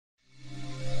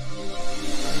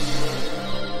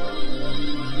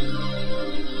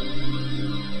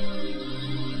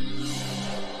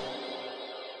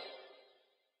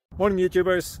Morning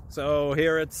YouTubers. So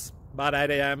here it's about 8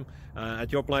 a.m.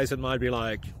 At your place it might be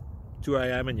like 2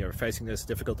 a.m. and you're facing this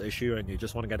difficult issue and you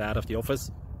just want to get out of the office.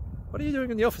 What are you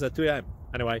doing in the office at 2 a.m.?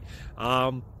 Anyway,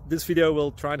 this video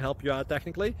will try and help you out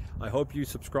technically. I hope you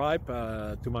subscribe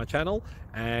to my channel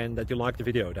and that you like the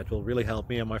video. That will really help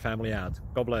me and my family out.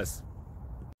 God bless.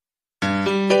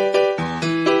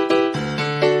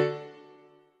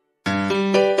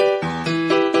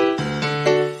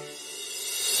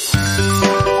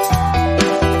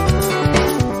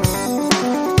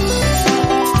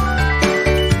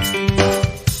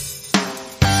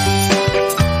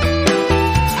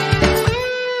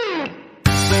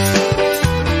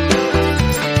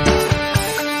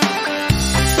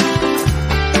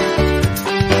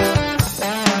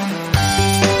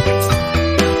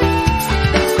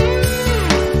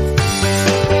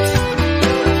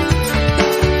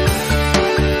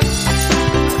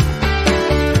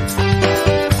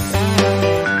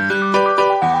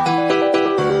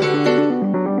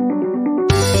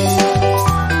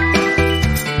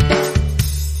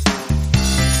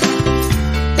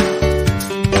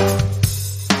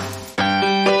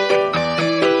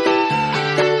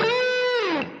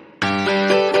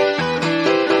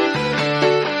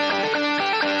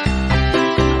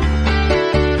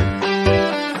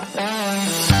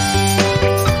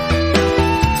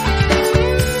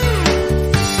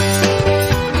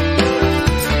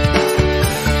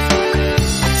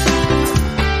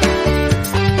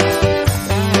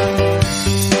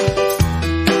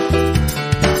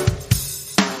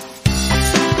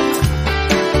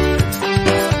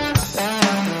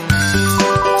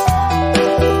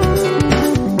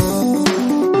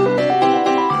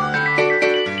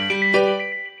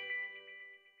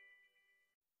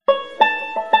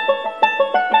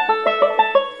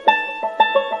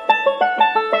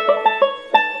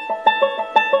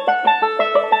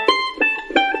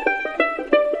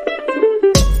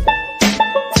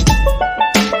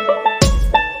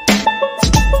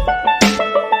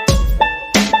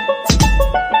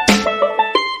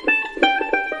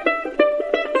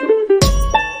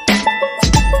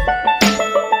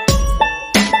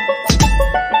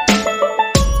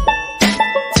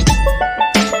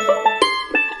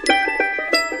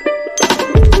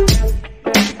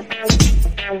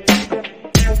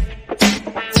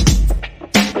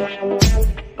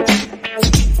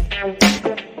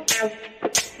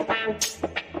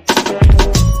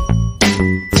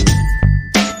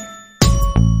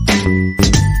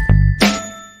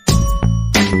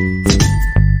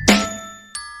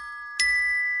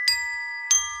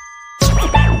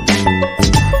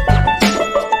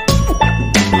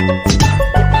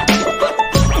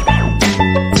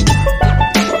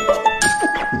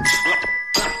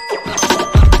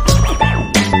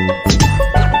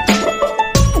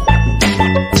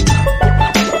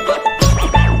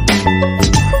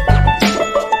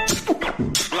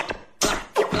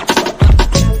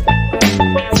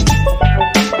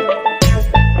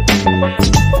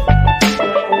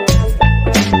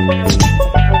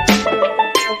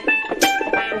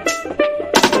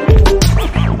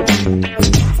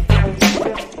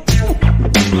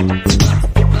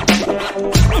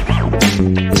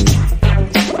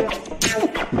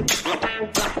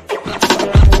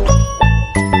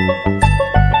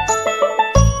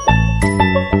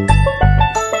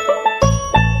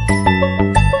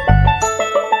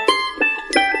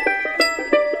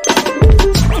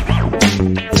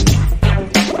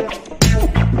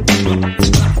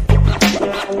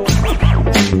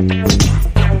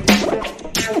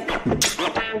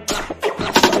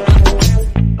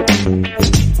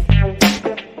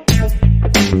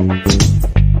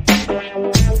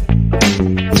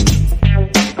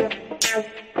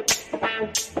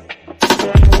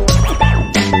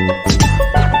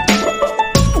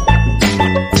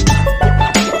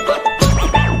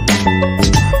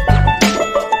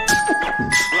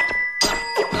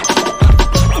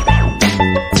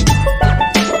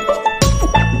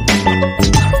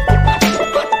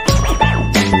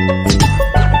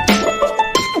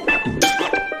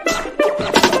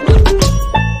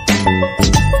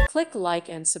 Click like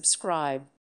and subscribe.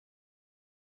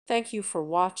 Thank you for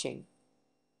watching.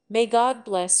 May God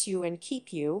bless you and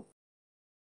keep you.